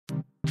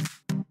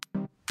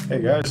Hey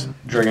guys,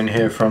 Dragon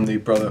here from the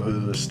Brotherhood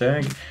of the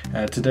Stag.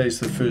 Today's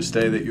the first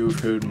day that you've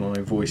heard my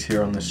voice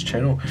here on this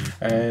channel,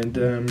 and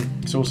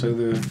it's also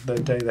the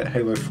day that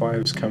Halo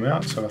 5's come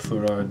out, so I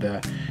thought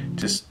I'd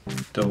just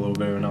do a little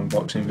bit of an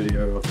unboxing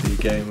video of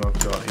the game I've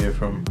got here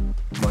from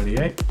Mighty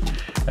 8,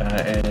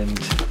 and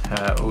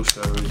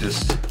also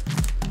just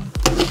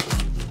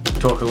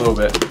talk a little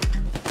bit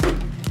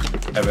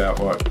about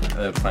what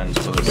the plans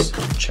for this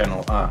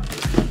channel are.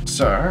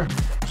 So,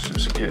 let's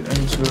just get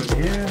into it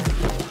here.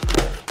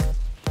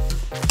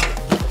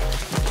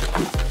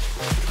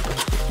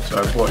 So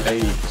I bought a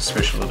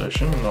special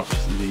edition, not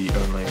the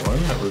only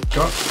one that we've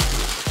got,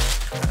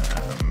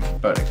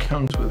 but it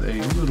comes with a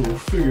little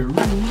figurine,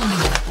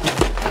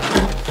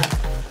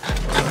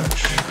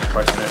 which if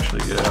I can actually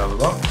get it out of the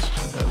box,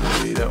 that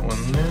would be that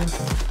one there.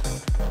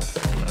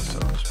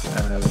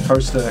 The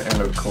poster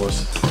and of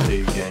course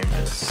the game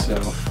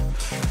itself.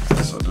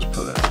 So I'll just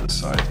put that to the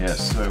side here.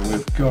 So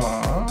we've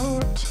got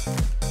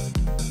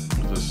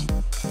this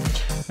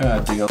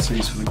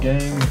DLCs for the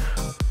game.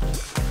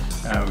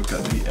 We've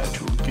got the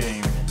actual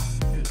game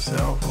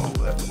itself. Oh,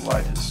 that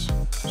light is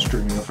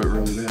streaming off it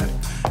really bad.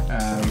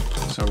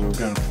 So we're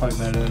going to plug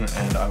that in,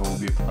 and I will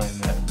be playing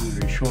that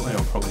very shortly.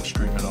 I'll probably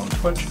stream it on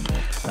Twitch.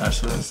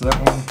 So that's that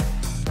one.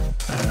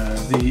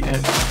 The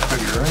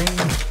figurine.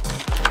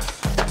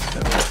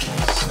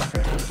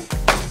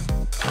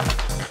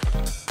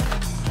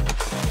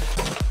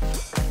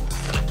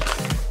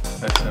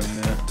 That's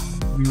in there.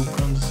 Wheel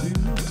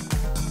concealer.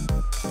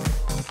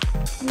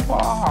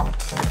 Wow.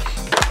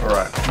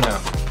 Alright, now,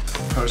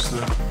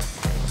 poster.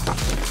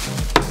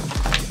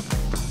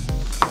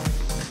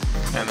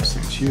 Man, this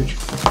thing's huge.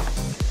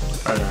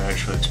 I don't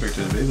actually expect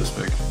it to be this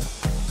big.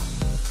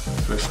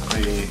 It's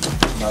basically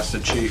Master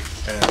Chief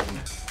and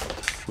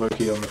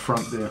Loki on the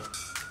front there.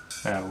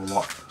 Well,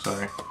 Lot,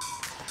 sorry.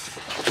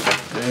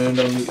 And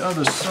on the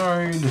other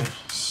side,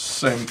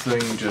 same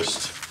thing,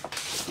 just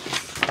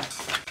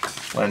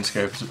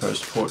landscape as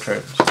opposed to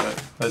portrait. So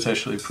that's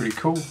actually pretty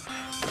cool.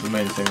 But the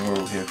main thing we're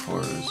all here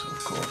for is,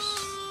 of course,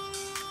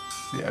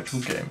 the actual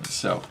game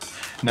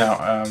itself.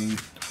 Now,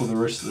 for the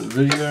rest of the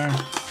video,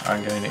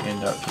 I'm going to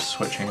end up just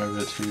switching over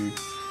to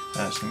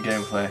some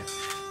gameplay,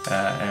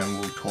 and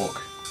we'll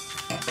talk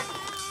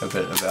a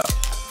bit about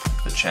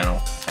the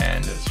channel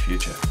and its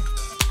future.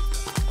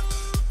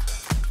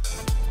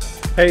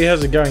 Hey,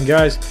 how's it going,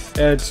 guys?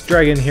 It's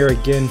Dragon here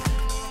again.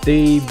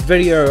 The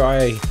video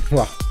I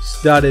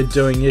started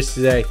doing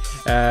yesterday,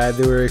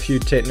 there were a few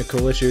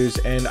technical issues,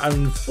 and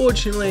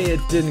unfortunately it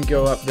didn't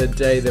go up the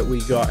day that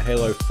we got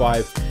Halo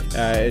 5.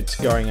 It's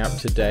going up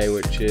today,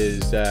 which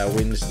is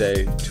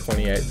Wednesday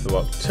 28th of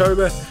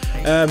October,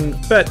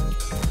 but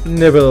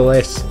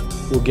nevertheless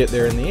we'll get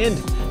there in the end.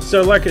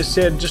 So like I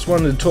said, just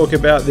wanted to talk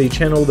about the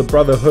channel, the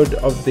Brotherhood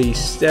of the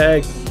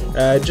Stag,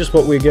 just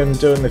what we're going to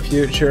do in the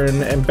future,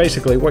 and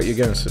basically what you're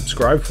going to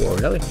subscribe for,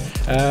 really.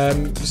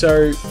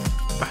 So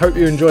I hope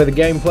you enjoy the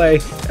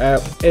gameplay.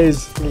 It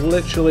is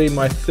literally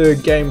my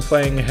third game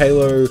playing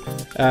Halo,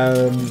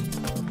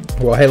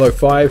 Halo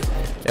 5,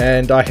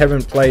 and I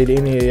haven't played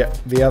any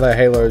of the other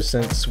Halos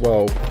since,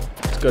 well,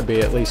 it's got to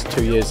be at least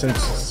 2 years,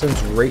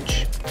 since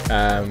Reach.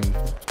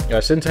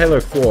 Since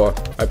Halo 4,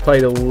 I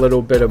played a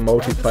little bit of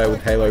multiplayer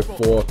with Halo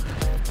 4,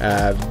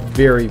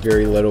 very,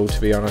 very little, to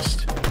be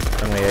honest,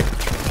 only a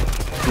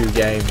few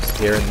games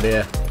here and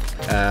there.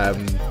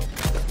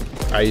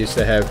 I used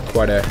to have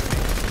quite a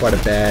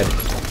bad,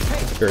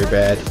 very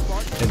bad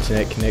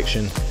internet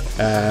connection,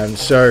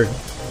 so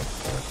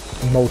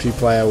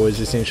multiplayer was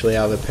essentially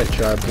out of the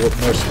picture. I bought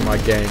most of my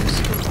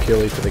games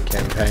purely for the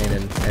campaign,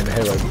 and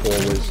Halo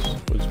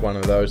 4 was one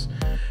of those.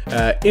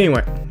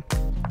 Anyway,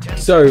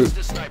 so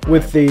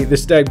with the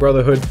Stag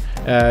Brotherhood,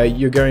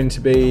 you're going to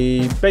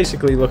be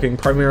basically looking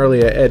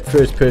primarily at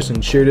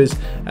first-person shooters.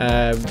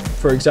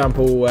 For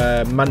example,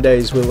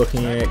 Mondays we're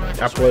looking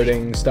at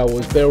uploading Star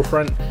Wars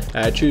Battlefront.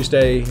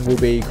 Tuesday will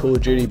be Call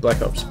of Duty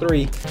Black Ops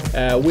 3.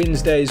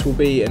 Wednesdays will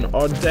be an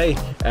odd day,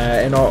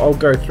 and I'll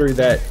go through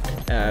that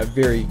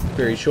very,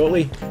 very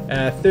shortly.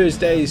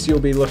 Thursdays you'll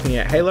be looking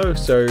at Halo,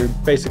 so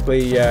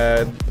basically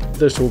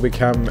this will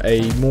become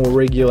a more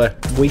regular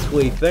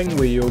weekly thing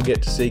where you'll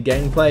get to see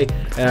gameplay,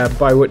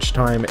 by which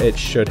time it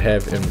should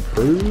have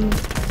improved,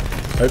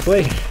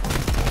 hopefully.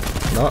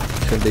 Not,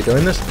 shouldn't be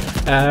doing this.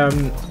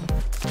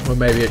 Or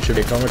maybe it should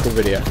be a comical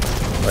video,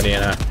 what do you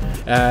know.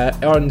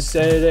 On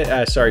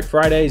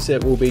Fridays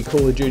it will be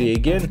Call of Duty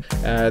again.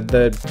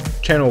 The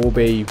channel will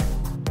be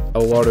a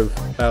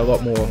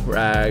lot more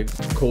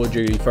Call of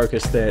Duty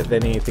focused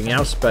than anything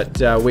else, but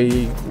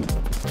we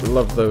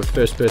love the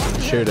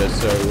first-person shooter,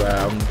 so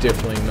I'm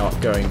definitely not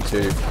going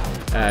to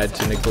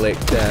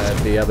neglect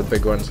the other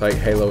big ones like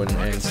Halo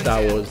and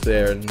Star Wars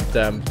there. And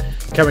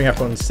coming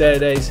up on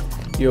Saturdays,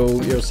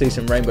 you'll see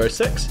some Rainbow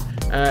Six,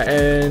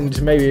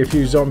 and maybe a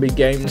few zombie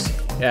games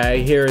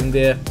here and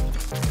there.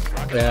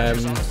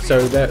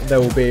 So that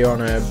will be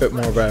on a bit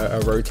more of a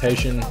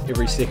rotation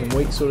every second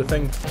week sort of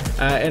thing.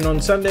 And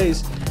on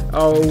Sundays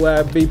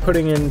I'll be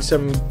putting in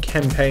some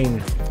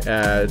campaign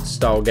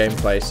style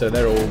gameplay. So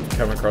that'll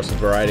come across a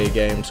variety of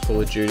games: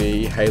 Call of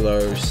Duty,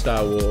 Halo,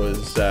 Star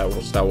Wars.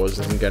 Well, Star Wars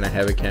isn't going to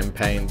have a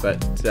campaign, but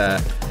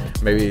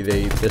maybe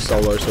the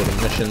solo sort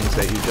of missions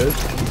that you do.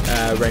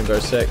 Rainbow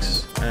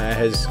Six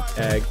has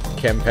a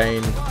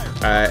campaign,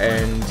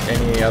 and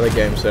any other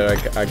games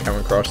that I come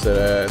across that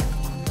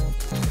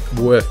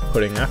are worth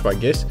putting up, I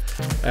guess.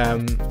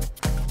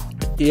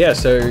 Yeah,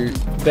 so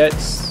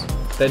that's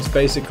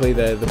basically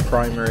the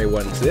primary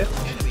ones there.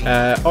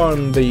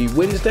 On the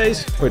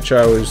Wednesdays, which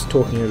I was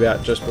talking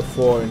about just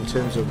before in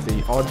terms of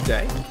the odd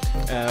day,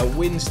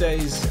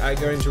 Wednesdays are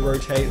going to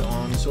rotate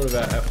on sort of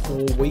a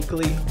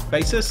 4-weekly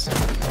basis.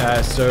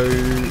 So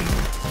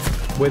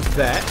with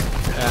that,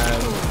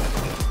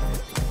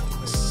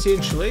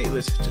 essentially,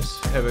 let's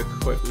just have a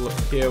quick look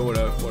here what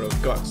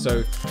I've got.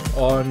 So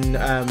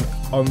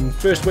on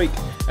first week,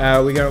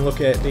 we're going to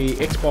look at the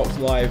Xbox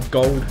Live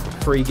Gold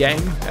free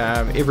game.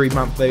 Every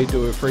month they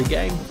do a free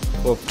game,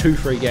 or 2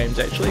 free games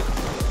actually.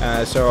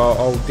 So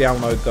I'll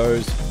download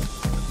those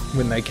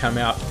when they come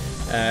out,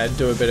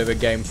 do a bit of a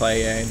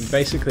gameplay, and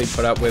basically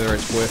put up whether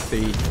it's worth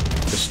the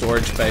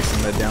storage space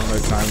and the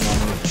download time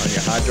on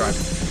your hard drive.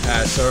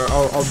 So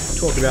I'll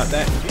talk about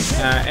that,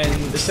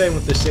 and the same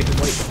with the second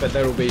week, but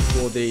that'll be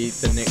for the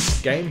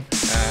next game,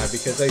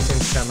 because they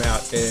tend to come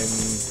out in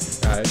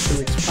 2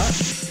 weeks apart.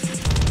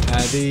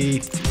 The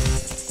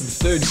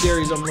third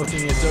series I'm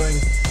looking at doing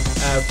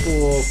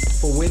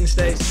for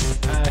Wednesdays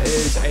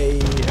is a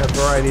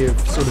variety of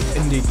sort of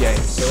indie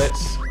games, so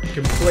that's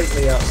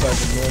completely outside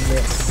the norm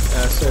there,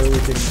 so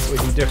we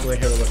can definitely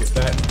have a look at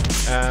that.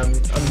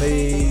 On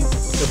the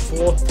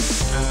fourth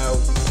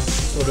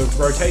sort of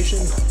rotation,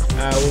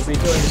 we'll be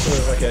doing sort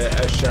of like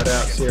a shout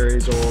out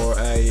series or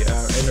a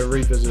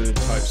revisited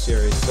type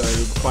series.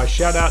 So by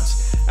shout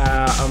outs,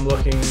 I'm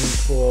looking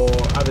for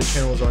other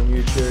channels on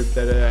YouTube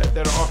that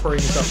are offering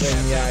something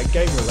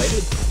game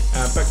related,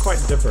 but quite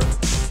different.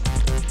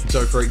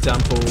 So for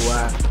example,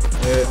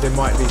 there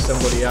might be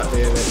somebody out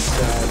there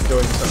that's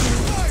doing something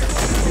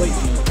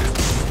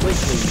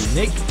completely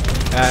unique,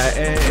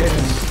 and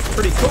it's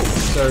pretty cool.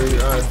 So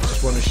I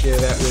just want to share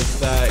that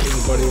with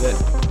anybody that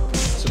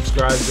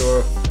subscribes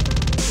or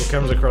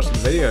comes across the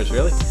videos,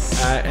 really.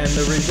 And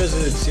the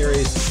revisited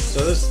series,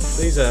 so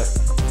these are,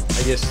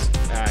 I guess,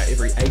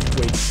 every 8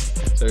 weeks,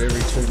 so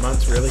every 2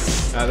 months really.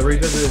 The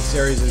revisited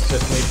series is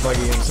just me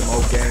plugging in some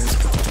old games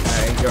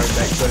and going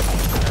back to it.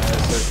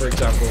 So for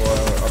example,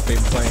 I've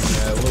been playing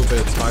a little bit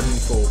of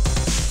Titanfall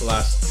the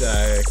last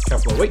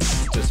couple of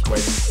weeks, just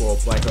waiting for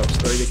Black Ops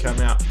 3 to come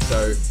out.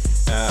 So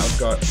I've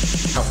got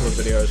a couple of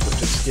videos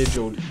which are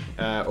scheduled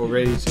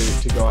already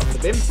to go up for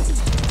them.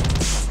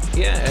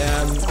 Yeah,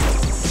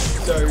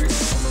 so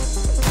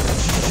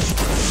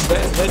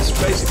that's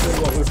basically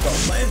what we've got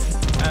planned.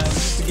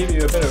 Just to give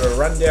you a bit of a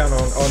rundown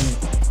on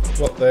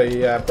what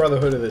the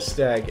Brotherhood of the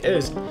Stag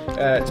is,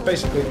 it's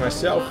basically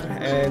myself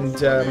and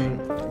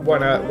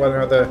one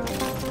other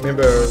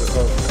member of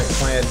a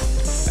clan,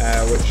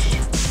 which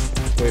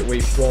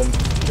we formed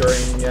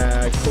during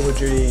Call of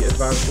Duty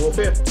Advanced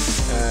Warfare,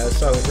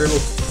 Silent Rebel.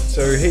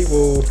 So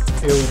he'll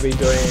be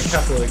doing a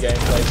couple of the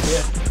gameplays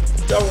here.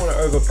 Don't want to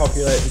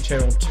overpopulate the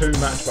channel too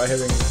much by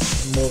having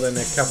more than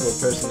a couple of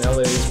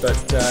personalities, but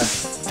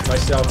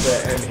myself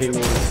and he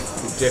will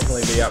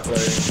definitely be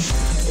uploading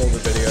all the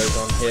videos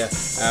on here.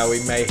 We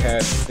may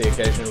have the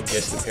occasional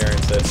guest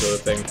appearance, that sort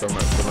of thing, from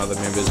other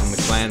members in the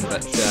clan,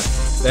 but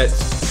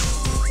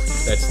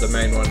that's the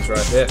main ones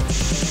right there.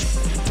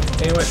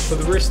 Anyway, for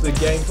the rest of the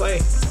gameplay,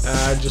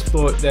 I just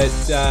thought that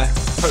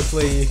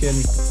hopefully you can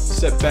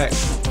sit back,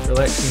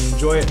 relax and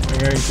enjoy it. I'm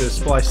going to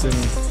splice in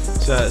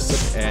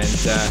and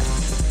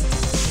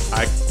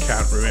I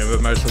can't remember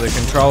most of the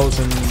controls,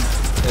 and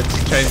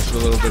it's changed a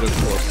little bit of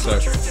course, so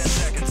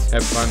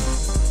have fun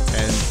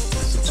and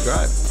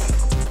subscribe.